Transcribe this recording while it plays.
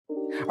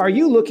Are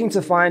you looking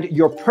to find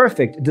your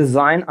perfect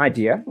design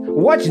idea?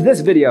 Watch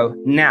this video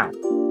now. To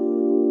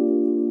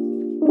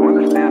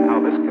understand how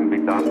this can be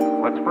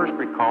done, let's first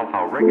recall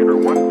how regular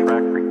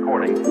one-track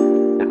recording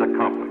is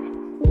accomplished.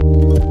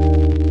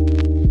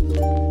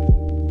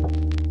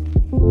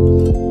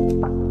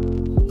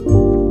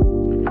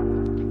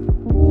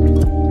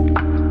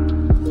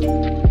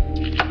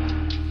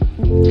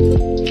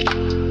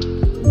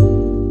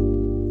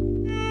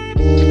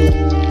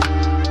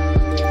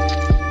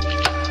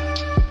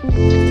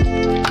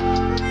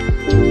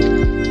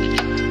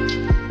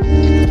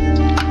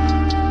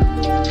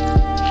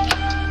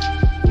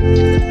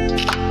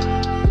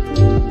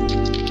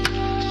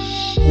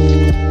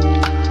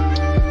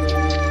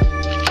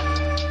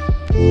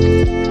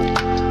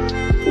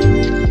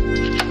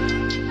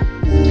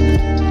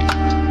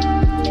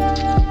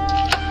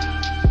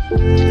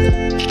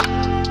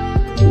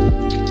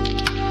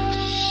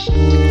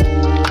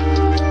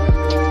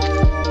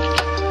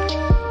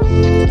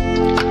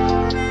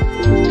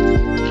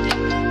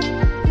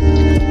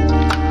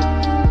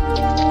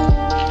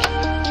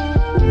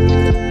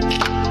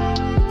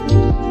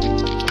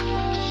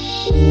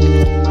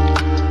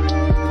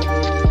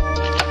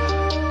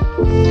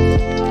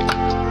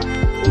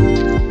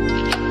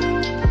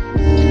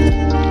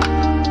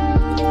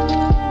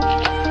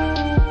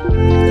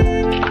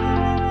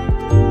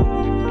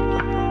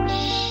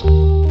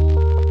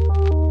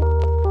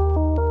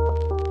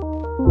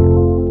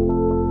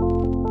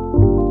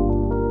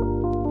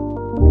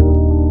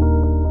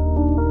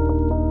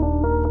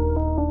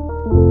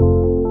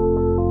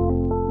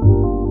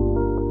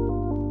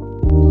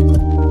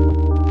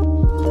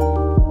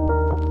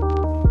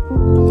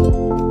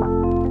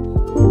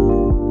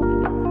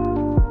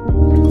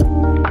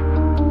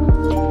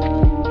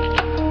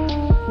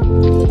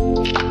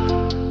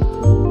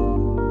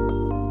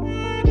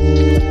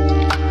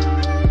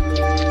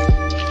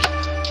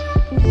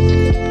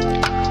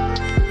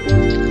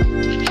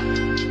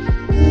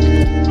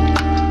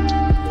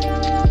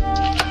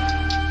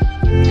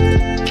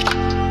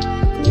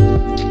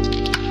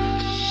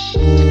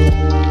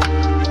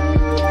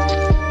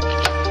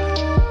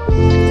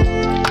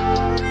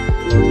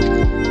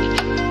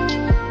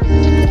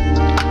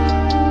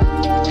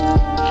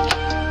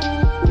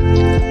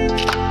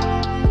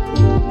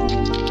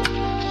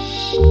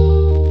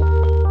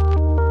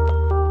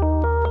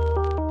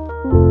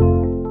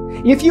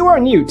 If you are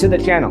new to the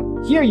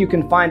channel, here you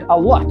can find a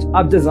lot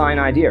of design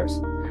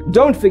ideas.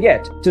 Don't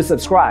forget to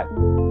subscribe.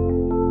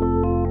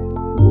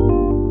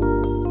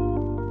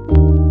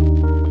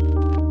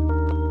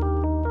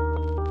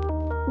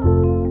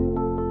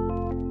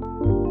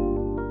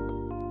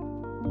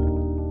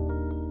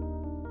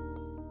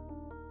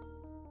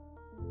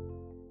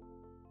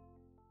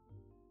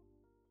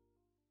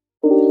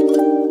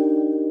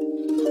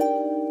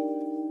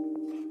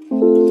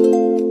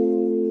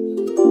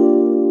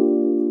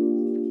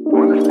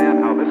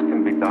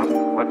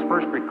 Let's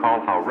first recall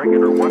how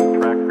regular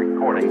one-track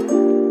recording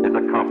is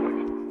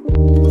accomplished.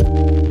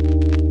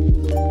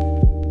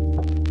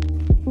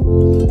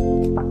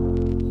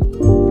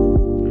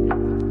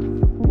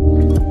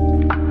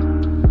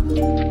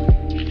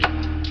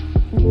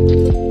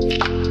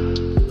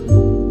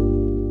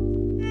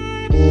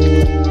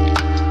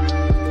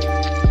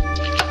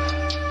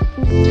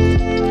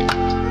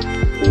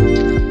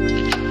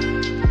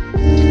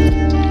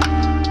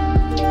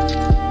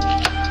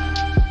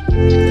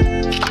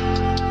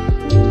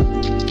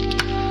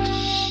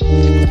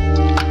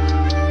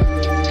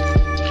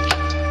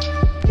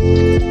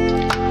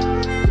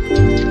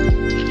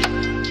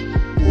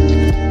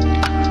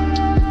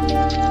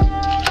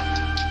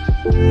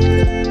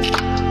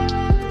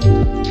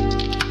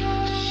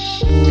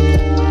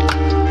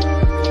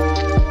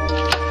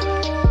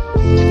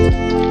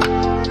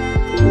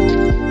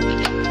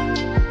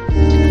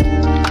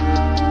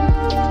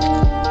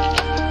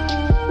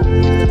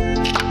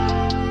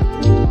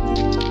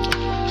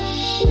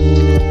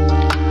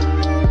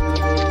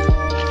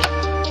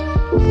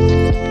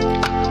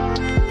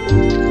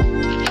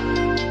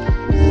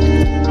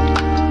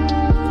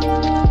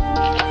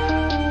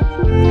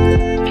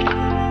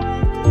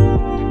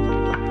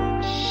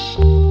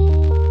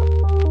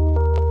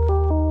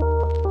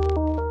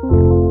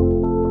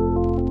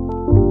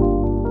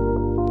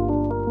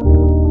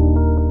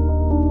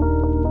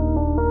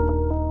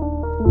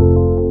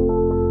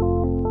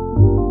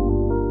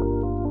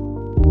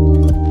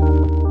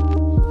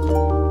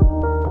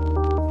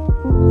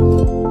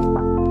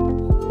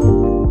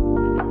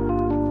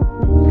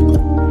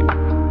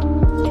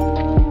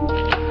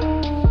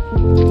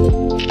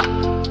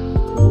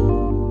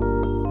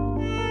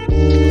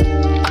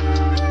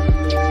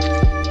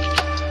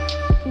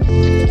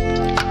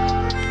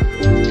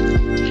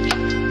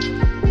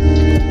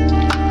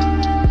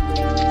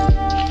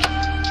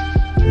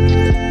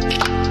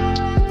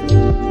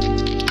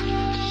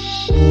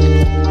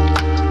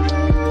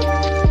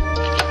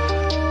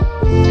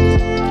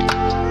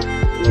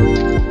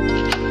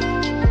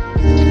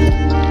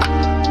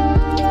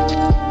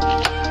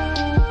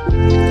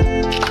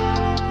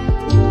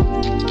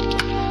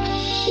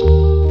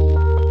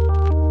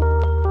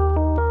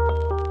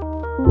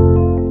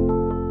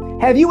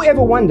 Have you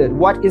ever wondered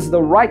what is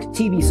the right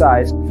TV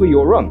size for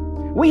your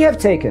room? We have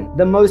taken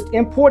the most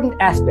important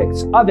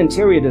aspects of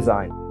interior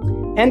design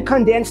and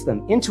condensed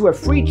them into a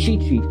free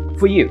cheat sheet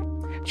for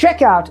you.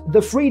 Check out the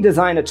free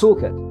designer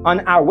toolkit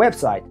on our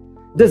website,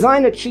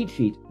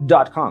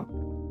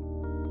 designercheatsheet.com.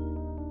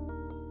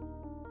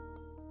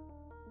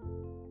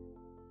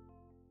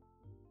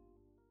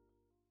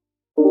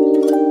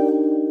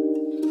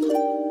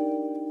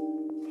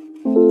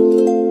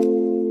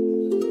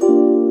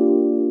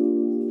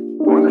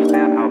 To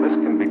understand how this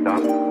can be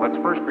done, let's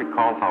first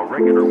recall how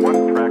regular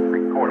one-track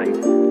recording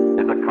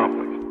is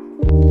accomplished.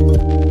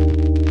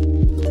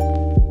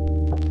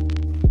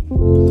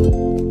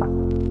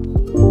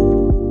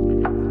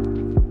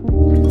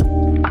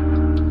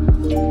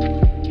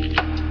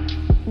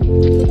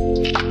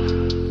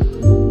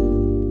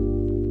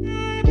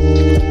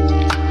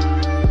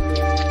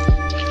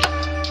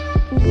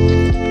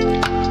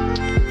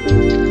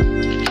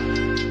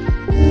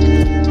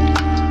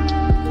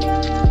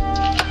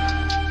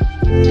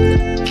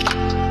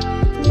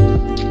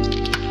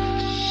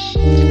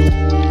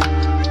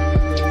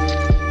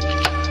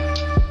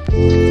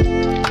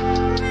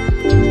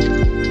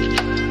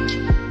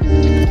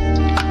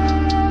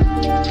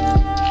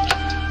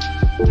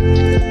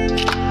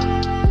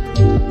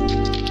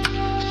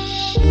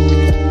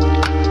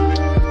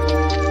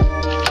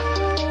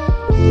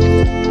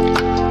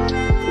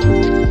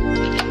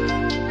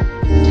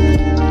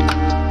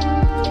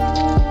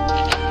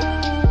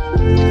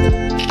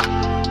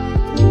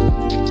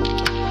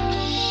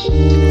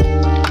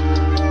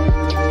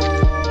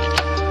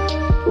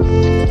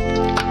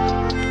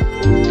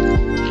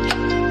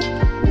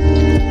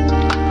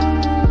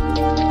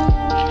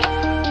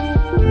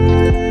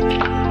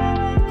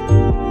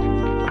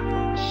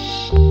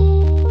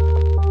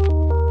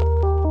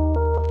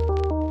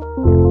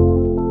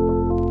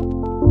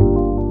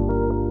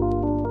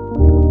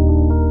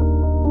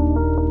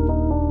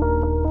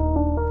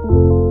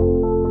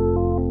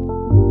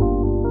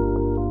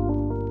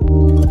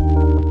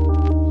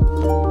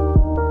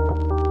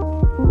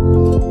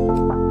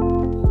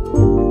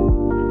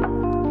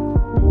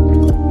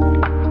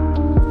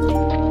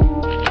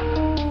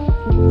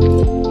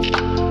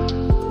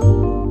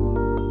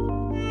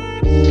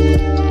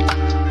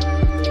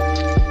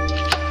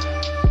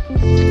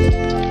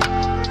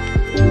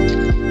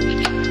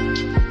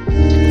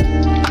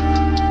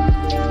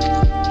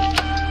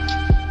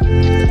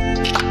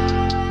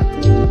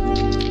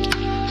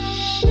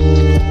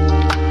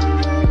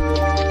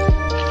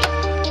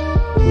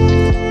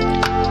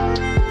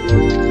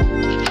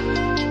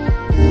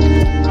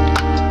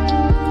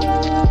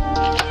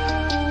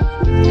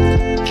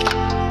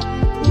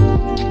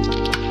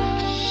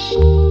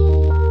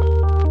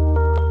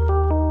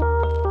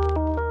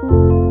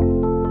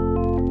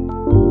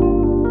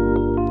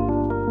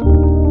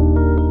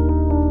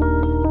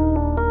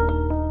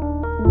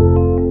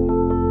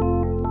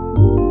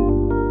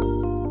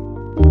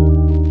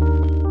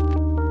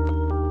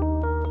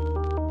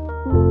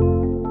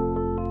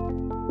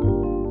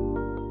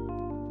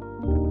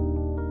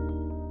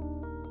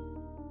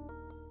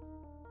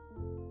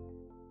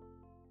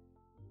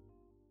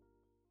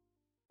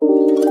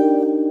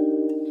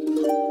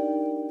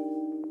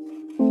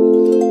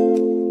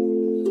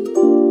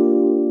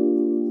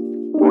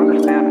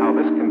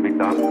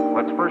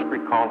 Let's first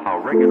recall how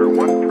regular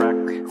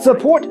one-track...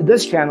 Support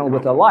this channel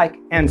with a like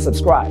and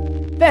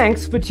subscribe.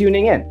 Thanks for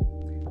tuning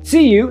in.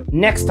 See you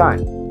next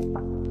time.